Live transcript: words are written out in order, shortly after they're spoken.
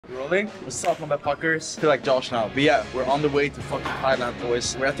Rolling? What's up, motherfuckers? I feel like Josh now. But yeah, we're on the way to fucking Thailand,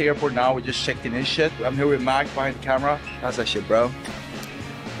 boys. We're at the airport now. We just checked in his shit. I'm here with Mac behind the camera. How's that shit, bro?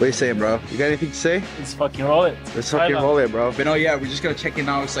 What are you saying, bro? You got anything to say? Let's fucking roll it. Let's fucking roll it, bro. But no, yeah, we're just gonna check in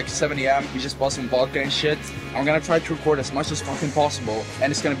now. It's like 7 AM. We just bought some vodka and shit. I'm gonna try to record as much as fucking possible.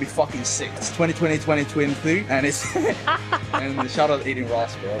 And it's gonna be fucking sick. It's 2020, 2023. And it's... and shout out Aiden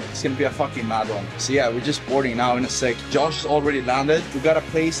Ross, bro. It's gonna be a fucking mad one. So yeah, we're just boarding now in a sec. Josh has already landed. We got a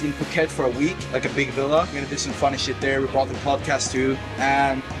place in Phuket for a week, like a big villa. We're gonna do some funny shit there. We brought the podcast too.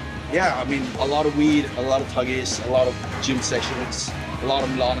 And yeah, I mean, a lot of weed, a lot of tuggies, a lot of gym sessions. A lot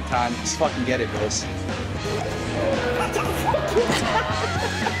of Milano time. Just fucking get it, boys.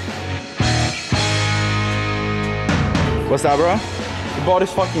 What's that, bro? We bought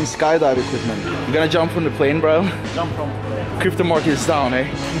this fucking skydive equipment. You gonna jump from the plane, bro? Jump from the plane. Crypto market is down, eh?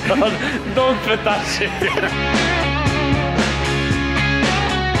 Don't put that shit.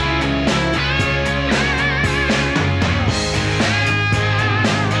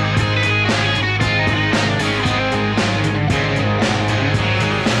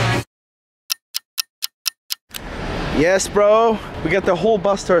 Yes, bro. We got the whole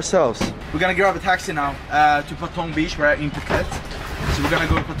bus to ourselves. We're gonna grab a taxi now to Patong Beach. We're in Phuket. So we're gonna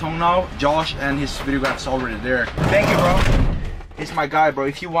go to Patong now. Josh and his videographer's already there. Thank you, bro. He's my guy, bro.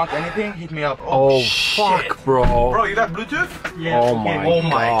 If you want anything, hit me up. Oh fuck, bro. Bro, you got Bluetooth? Yeah. Oh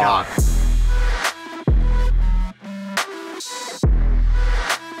my god.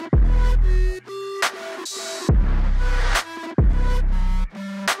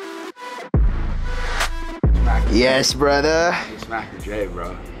 Yes, brother. You smacked the J,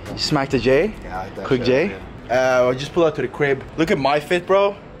 bro. You smacked the J? Yeah, I like that Quick shit, J? yeah. I just pull out to the crib. Look at my fit,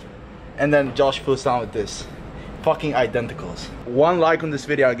 bro. And then Josh pulls down with this. Fucking identicals. One like on this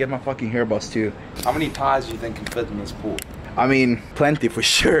video, I'll get my fucking hair bust too. How many ties do you think can fit in this pool? I mean, plenty for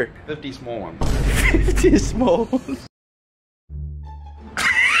sure. 50 small ones. 50 small ones.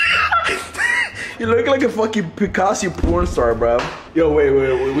 You look like a fucking Picasso porn star, bro. Yo, wait,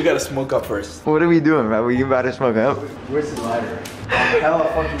 we gotta smoke up first. What are we doing, man? We about to smoke up? Where's the lighter? Hella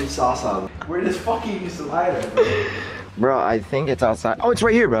fucking salsa. Where this fucking use the lighter, bro? Bro, I think it's outside. Oh, it's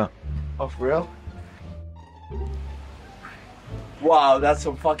right here, bro. Oh, for real? Wow, that's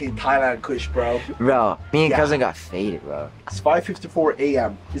some fucking Thailand kush, bro. Bro, me and Yeah. cousin got faded, bro. It's 5:54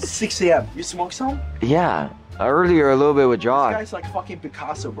 AM. It's 6 AM. You smoke some? Yeah. Earlier, a little bit with This Josh. guy's like fucking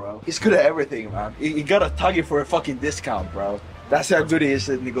Picasso, bro. He's good at everything, man. You gotta tug it for a fucking discount, bro. That's how good he is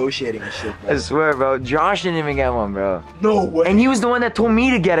at negotiating and shit, bro. I swear, bro. Josh didn't even get one, bro. No way. And he was the one that told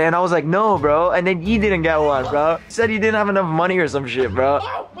me to get it, and I was like, no, bro. And then he didn't get one, bro. He said he didn't have enough money or some shit, bro.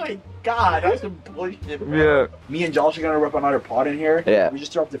 Oh my god, that's some bullshit, bro. Yeah. Me and Josh are gonna rep another pod in here. Yeah. We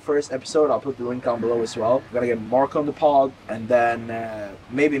just dropped the first episode. I'll put the link down below as well. We're gonna get Mark on the pod, and then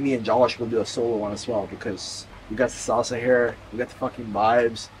maybe me and Josh will do a solo one as well because we got the salsa here, we got the fucking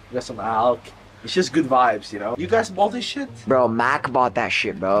vibes, we got some alk. It's just good vibes, you know? You guys bought this shit? Bro, Mac bought that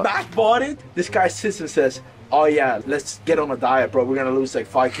shit, bro. Mac bought it? This guy sits and says, oh yeah, let's get on a diet, bro. We're gonna lose like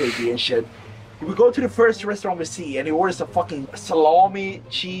 5 kg and shit. We go to the first restaurant we see and he orders a fucking salami,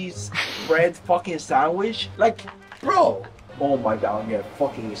 cheese, bread fucking sandwich. Like, bro. Oh my god, I'm getting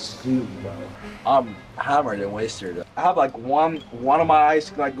fucking stupid, bro. I'm hammered and wasted. I have like one of my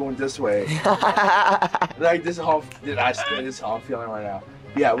eyes like going this way. Like this is how I'm feeling right now.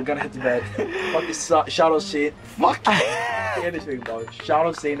 Yeah, we're gonna hit the bed. Fucking shout out Shane. Fuck anything, bro. Shout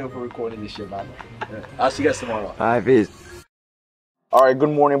out Shane for recording this shit, man. Yeah. I'll see you guys tomorrow. Alright, peace. Alright, good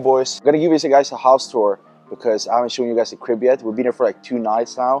morning, boys. I'm gonna give you guys a house tour because I haven't shown you guys the crib yet. We've been here for like 2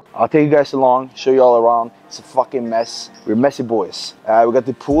 nights now. I'll take you guys along, show you all around. It's a fucking mess. We're messy boys. We got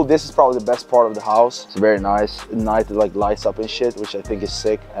the pool. This is probably the best part of the house. It's very nice. At night it like lights up and shit, which I think is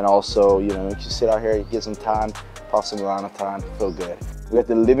sick. And also, you know, you can sit out here, you get some tan, pop some Milano tan, feel good. We got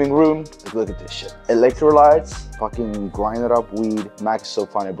the living room. Look at this shit. Electrolytes, fucking grinded up weed. Mac is so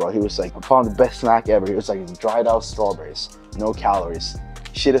funny, bro. He was like, I found the best snack ever. He was like dried out strawberries, no calories.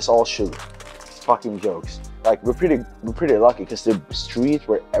 Shit is all sugar. Fucking jokes. Like we're pretty lucky because the street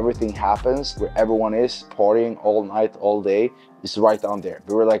where everything happens, where everyone is partying all night, all day, is right down there.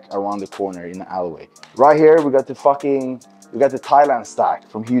 We were like around the corner in the alleyway. Right here, we got the Thailand stack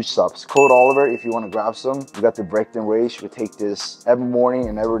from Huge Subs. Code Oliver if you want to grab some. We got the Breakdown Rage. We take this every morning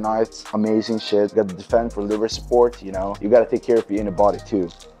and every night. Amazing shit. We got the Defend for liver support, you know. You got to take care of your inner body too.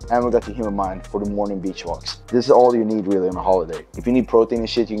 And we got the Human Mind for the morning beach walks. This is all you need really on a holiday. If you need protein and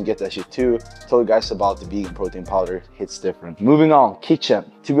shit, you can get that shit too. Tell you guys about the vegan protein powder. Hits different. Moving on,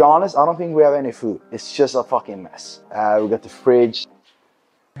 kitchen. To be honest, I don't think we have any food. It's just a fucking mess. We got the fridge.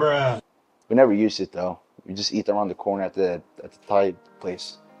 Bruh. We never use it though. We just eat around the corner at the Thai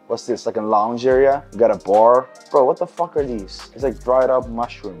place. What's this? Like a lounge area. We got a bar. Bro, what the fuck are these? It's like dried up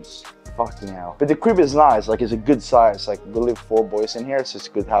mushrooms. Fucking hell. But the crib is nice. Like it's a good size. Like we live 4 boys in here, so it's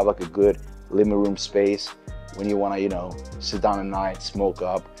good to have like a good living room space when you want to, you know, sit down at night, smoke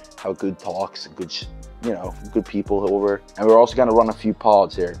up, have good talks, good, you know, good people over. And we're also gonna run a few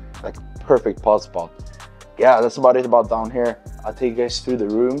pods here, like perfect pod spot. Yeah, that's about it about down here. I'll take you guys through the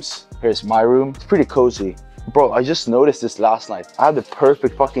rooms. Here's my room. It's pretty cozy. Bro, I just noticed this last night. I had the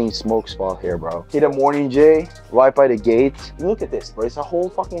perfect fucking smoke spot here, bro. Hit a morning J right by the gate. Look at this, bro. It's a whole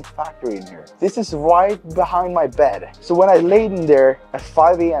fucking factory in here. This is right behind my bed. So when I laid in there at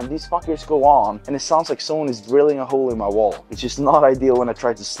 5 a.m., these fuckers go on and it sounds like someone is drilling a hole in my wall, which is not ideal when I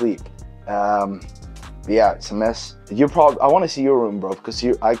try to sleep. Yeah, it's a mess. I want to see your room, bro, because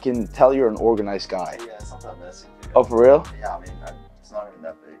I can tell you're an organized guy. Yeah, it's not that messy. Oh, for real? Yeah, I mean, it's not even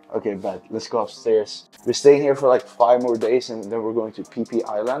that big. Okay, bet. Let's go upstairs. We're staying here for like 5 more days and then we're going to PP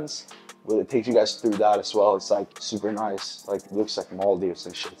Islands. Well, it takes you guys through that as well. It's like super nice. Like it looks like Maldives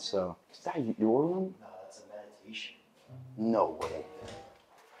and shit. So, is that your room? No, that's a meditation. No way.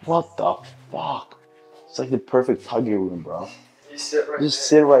 What the fuck? It's like the perfect tuggy room, bro. You sit right Just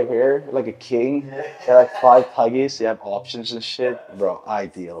sit right here like a king. Got like 5 tuggies. You have options and shit. Bro,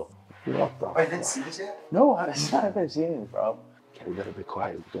 ideal. What the Oh, you didn't see this yet? No, I haven't seen it, bro. Okay, we gotta be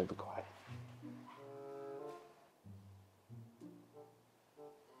quiet. We gotta be quiet.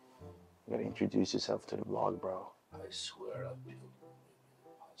 You gotta introduce yourself to the vlog, bro. I swear I'll be.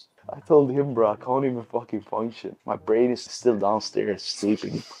 I told him, bro, I can't even fucking function. My brain is still downstairs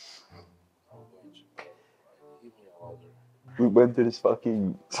sleeping. We went to this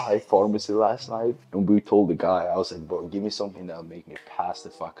fucking Thai pharmacy last night and we told the guy, I was like, bro, give me something that'll make me pass the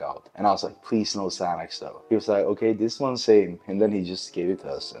fuck out. And I was like, please no Xanax though. He was like, okay, this one's same. And then he just gave it to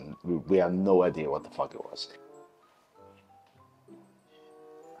us and we had no idea what the fuck it was.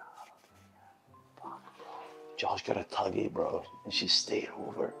 Fuck, bro. Josh got a tuggy, bro. And she stayed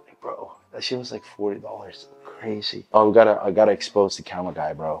over. Like, bro, that shit was like $40. Crazy. Oh, I gotta expose the camera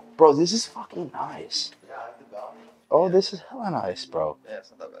guy, bro. Bro, this is fucking nice. Yeah, I have the balcony. Oh, this is hella nice, bro. Yeah,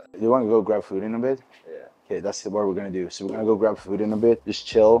 it's not that bad. You want to go grab food in a bit? Yeah. Okay, that's what we're gonna do. So we're gonna go grab food in a bit, just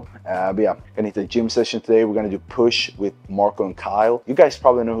chill. But yeah, gonna hit the gym session today. We're gonna do push with Marco and Kyle. You guys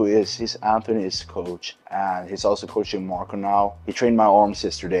probably know who he is. He's Anthony's coach, and he's also coaching Marco now. He trained my arms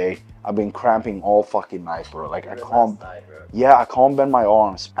yesterday. I've been cramping all fucking night, bro. Like I can't. Yeah, I can't bend my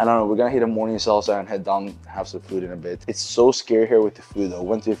arms. I don't know. We're gonna hit a morning salsa and head down, have some food in a bit. It's so scary here with the food though.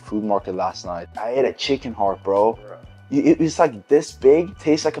 Went to the food market last night. I ate a chicken heart, bro. It's like this big,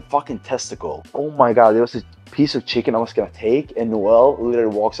 tastes like a fucking testicle. Oh my God, there was a piece of chicken I was gonna take and Noel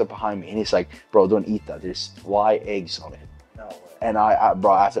literally walks up behind me and he's like, bro, don't eat that. There's fly eggs on it. No way. And I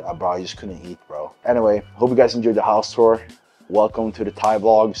just couldn't eat, bro. Anyway, hope you guys enjoyed the house tour. Welcome to the Thai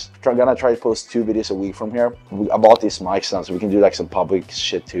vlogs. I'm gonna try to post 2 videos a week from here. I bought these mics now so we can do like some public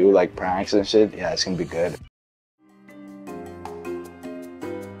shit too, like pranks and shit. Yeah, it's gonna be good.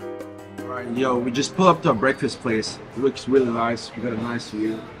 Yo, we just pulled up to a breakfast place. It looks really nice. We got a nice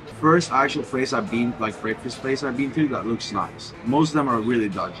view. First actual place I've been, like breakfast place I've been to that looks nice. Most of them are really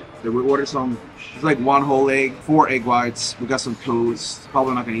dodgy. Then we ordered some, it's like 1 whole egg, 4 egg whites. We got some toast.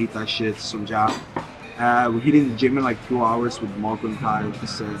 Probably not gonna eat that shit, some jam. We're hitting the gym in like 2 hours with Marco and Kyle.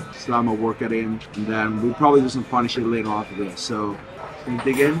 Just slam a workout in. And then we'll probably do some funny shit later after this. So, gonna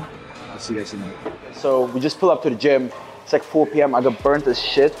dig in. I'll see you guys in a minute. So we just pulled up to the gym. It's like 4 p.m. I got burnt as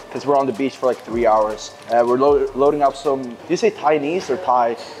shit because we're on the beach for like 3 hours. We're loading up some, do you say Chinese or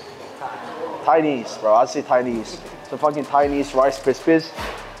Thai? Chinese, bro, I'd say Chinese. Some fucking Chinese Rice Krispies.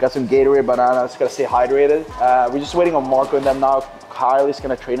 Got some Gatorade bananas, gotta stay hydrated. We're just waiting on Marco and them now. Kyle is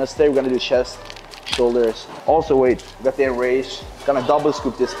gonna train us today. We're gonna do chest, shoulders. Also wait, we got the enraged. Gonna double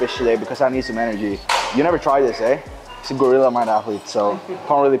scoop this fish today because I need some energy. You never tried this, eh? It's a gorilla mind athlete, so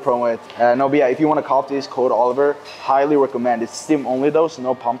can't really promo it. No, but yeah, if you want to cop this, code Oliver, highly recommend. It's steam only though, so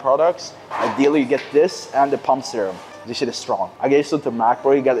no pump products. Ideally, you get this and the pump serum. This shit is strong. I gave some to Mac,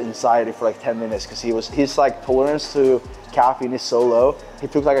 bro. He got anxiety for like 10 minutes because his like tolerance to caffeine is so low. He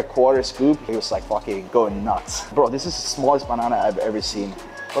took like a 1/4 scoop. He was like fucking going nuts. Bro, this is the smallest banana I've ever seen.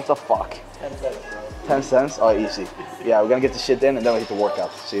 What the fuck? 10 cents, bro. 10 cents? Oh, easy. Yeah, we're gonna get the shit in and then we hit the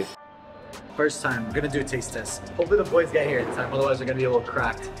workout. See you. First time, we're gonna do a taste test. Hopefully the boys get here in time, otherwise they're gonna be a little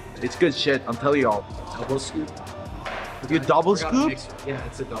cracked. It's good shit, I'm telling y'all. Double scoop? You double scoop? Yeah,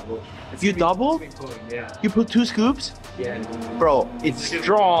 it's a double. It's You double? Yeah. You put 2 scoops? Yeah. Bro, it's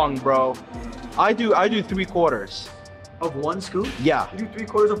strong, bro. I do 3/4. Of 1 scoop? Yeah. You do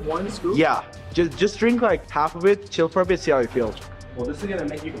 3/4 of 1 scoop? Yeah. Just drink like half of it, chill for a bit, see how it feels. Well, this is gonna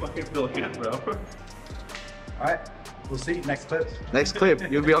make you fucking feel good, bro. Alright. We'll see. Next clip. Next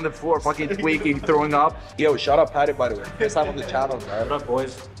clip, you'll be on the floor fucking tweaking, throwing up. Yo, shout out Patty, by the way. First time on the channel, bro. What up,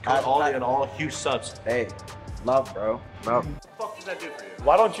 boys? All and all, huge subs. Hey, love, bro. Love. What the fuck does that do for you?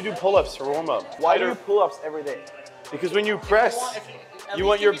 Why don't you do pull-ups for warm-up? Why do you pull-ups every day? Because when you press, you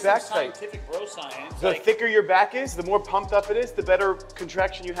want your back tight. Scientific bro science. The thicker your back is, the more pumped up it is, the better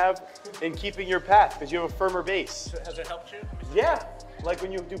contraction you have in keeping your path, because you have a firmer base. Has it helped you? Yeah, like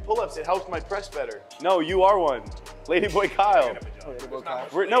when you do pull-ups, it helps my press better. No, you are one. Ladyboy Kyle.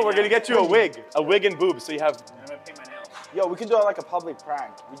 We're gonna get you a wig and boobs, so you have. I'm gonna paint my nails. Yo, we can do like a public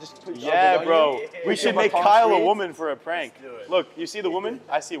prank. We just put Yeah, bro. We should make Kyle a streets. woman for a prank. Look, you see the woman?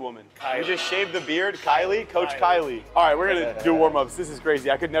 I see a woman. You just shave the beard, Kylie, Coach Kylie. All right, we're gonna do warm-ups. This is crazy.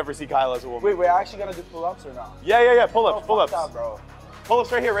 I could never see Kyle as a woman. Wait, we're actually gonna do pull-ups or not? Yeah. Pull-ups, pull-ups. Fuck that, bro.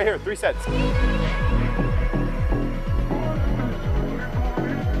 Pull-ups right here, 3 sets.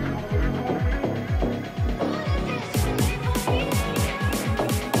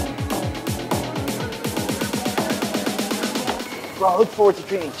 Bro, I look forward to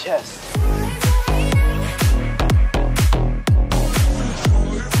training chest.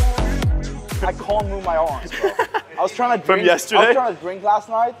 I can't move my arms, bro. I was trying to drink. From yesterday? I was trying to drink last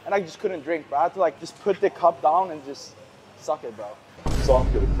night, and I just couldn't drink, bro. I had to like just put the cup down and just suck it, bro. Suck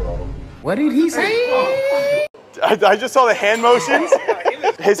it, bro. What did he say? I just saw the hand motions.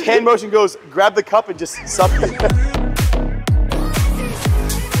 His hand motion goes, grab the cup and just suck it.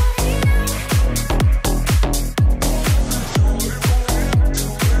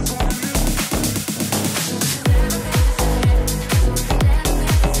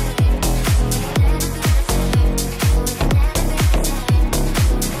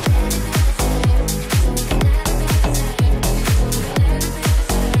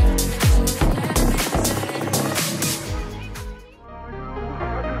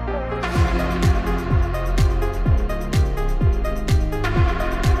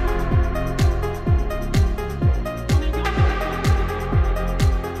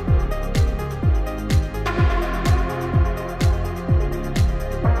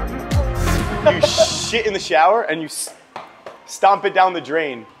 You shit in the shower and you stomp it down the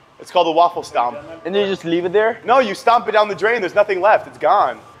drain. It's called a waffle stomp. And then you just leave it there? No, you stomp it down the drain. There's nothing left. It's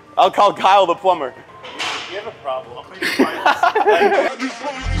gone. I'll call Kyle the plumber. You have a problem.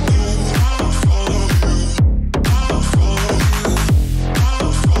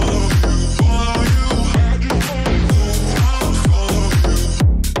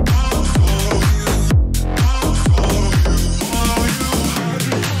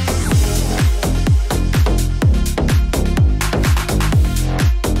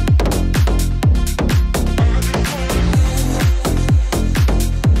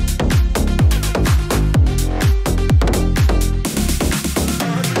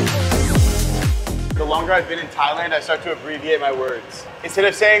 The longer I've been in Thailand, I start to abbreviate my words. Instead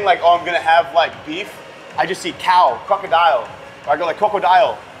of saying like, oh, I'm gonna have like beef, I just see cow, crocodile. Or I go like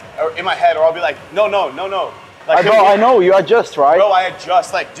crocodile or in my head, or I'll be like, no. Like, I know, you adjust, right? Bro, I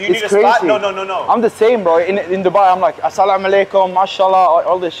adjust. Like, do you need a crazy. spot? No. I'm the same, bro. In Dubai, I'm like, assalamu alaikum, mashallah,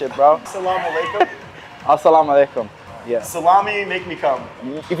 all this shit, bro. Assalamu alaikum. Assalamu alaikum. Yeah. Salami, make me come.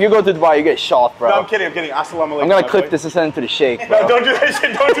 If you go to Dubai, you get shot, bro. No, I'm kidding. Assalamu alaikum. I'm gonna my clip boy. this and send it to the sheikh, bro. No, don't do that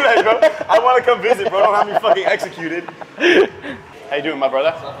shit. Don't do that, bro. I want to come visit, bro. Don't have me fucking executed. How you doing, my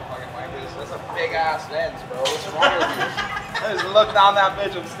brother? That's a big ass lens, bro. What's wrong with you? I just look down that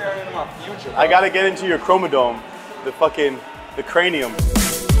bitch and staring into my future, bro. I gotta get into your chromodome, the cranium.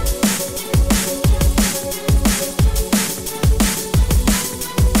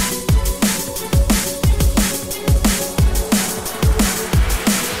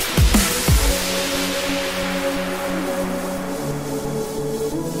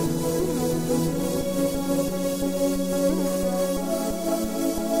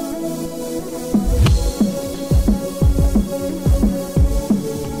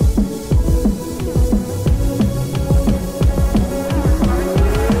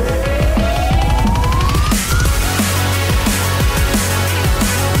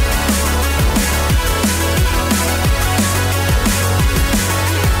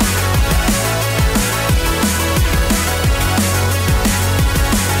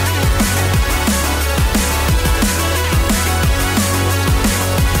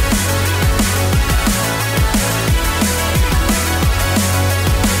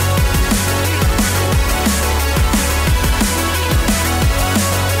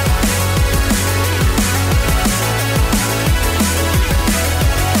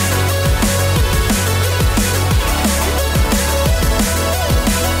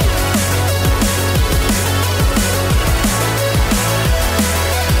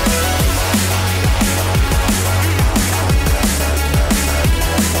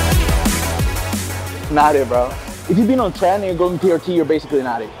 Natty, bro. If you've been on trend and you're going TRT, you're basically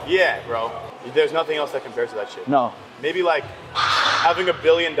Natty. Yeah, bro. There's nothing else that compares to that shit. No. Maybe like having $1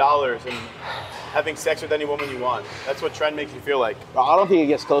 billion and having sex with any woman you want. That's what trend makes you feel like. Bro, I don't think it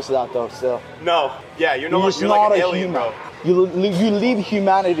gets close to that though, still. No. Yeah, you're You're like not an a alien, human. bro. You leave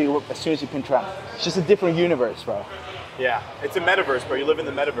humanity as soon as you pin trend. It's just a different universe, bro. Yeah, it's a metaverse, bro. You live in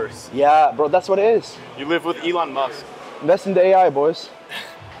the metaverse. Yeah, bro, that's what it is. You live with Elon Musk. Invest in the AI, boys.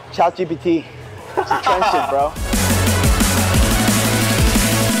 ChatGPT. It's a trend shit, bro.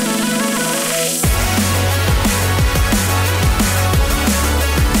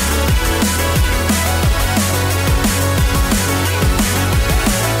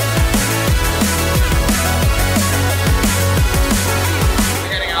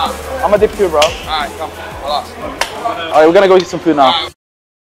 I'm a dip too, bro. Alright, come. Alright, we're gonna go eat some food now.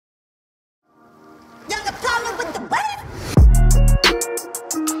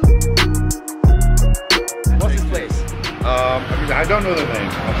 What's this place? I don't know the name.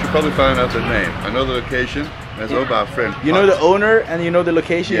 I should probably find out the name. I know the location. That's all about friend. You know the owner and you know the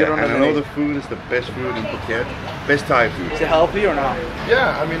location, you Yeah, don't know and the I know name. the food is the best food in Phuket. Best Thai food. Is it healthy or not?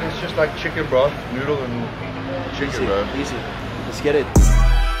 Yeah, I mean it's just like chicken broth, noodle and chicken broth. Easy. Let's get it.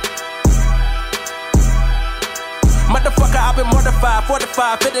 Motherfucker, I've been mortified,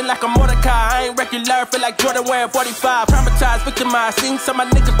 fortified, feeling like a Mordecai. I ain't regular, feel like Jordan wearing 45. Traumatized, victimized, seen some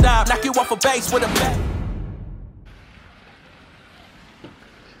of my niggas die. Knock you off a base with a bat.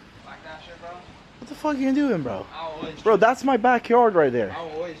 Like that shit, bro? What the fuck are you doing, bro? I always Bro, that's my backyard right there. I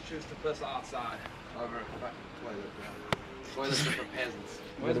always choose to piss outside over a fucking toilet, bro. Toilets are for peasants.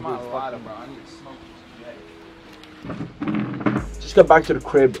 Where's my lighter, bro? I need to smoke this. Just got back to the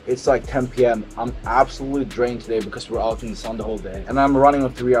crib. It's like 10 p.m. I'm absolutely drained today because we're out in the sun the whole day. And I'm running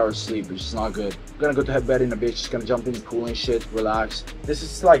on 3 hours sleep, which is not good. I'm gonna go to bed in a bit, just gonna jump in the pool and shit, relax. This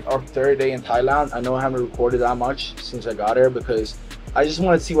is like our 3rd day in Thailand. I know I haven't recorded that much since I got here because I just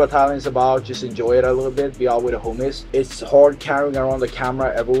want to see what Thailand is about, just enjoy it a little bit, be out with the homies. It's hard carrying around the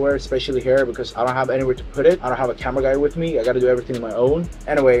camera everywhere, especially here because I don't have anywhere to put it. I don't have a camera guy with me. I gotta do everything on my own.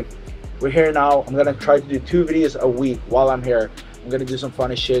 Anyway, we're here now. I'm gonna try to do 2 videos a week while I'm here. I'm gonna do some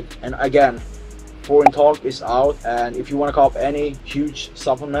funny shit. And again, Foreign Talk is out. And if you wanna cop any huge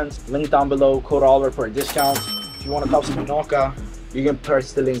supplements, link down below, code Oliver for a discount. If you wanna cop some Noka, you can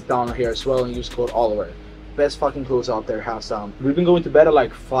press the link down here as well and use code Oliver. Best fucking clothes out there, hands down. We've been going to bed at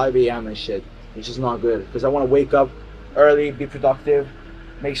like 5 a.m. and shit, which is not good because I wanna wake up early, be productive,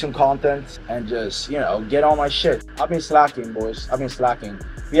 make some content, and just, you know, get on my shit. I've been slacking, boys. I've been slacking.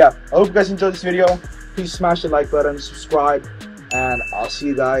 But yeah, I hope you guys enjoyed this video. Please smash the like button, subscribe, and I'll see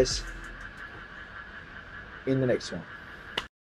you guys in the next one.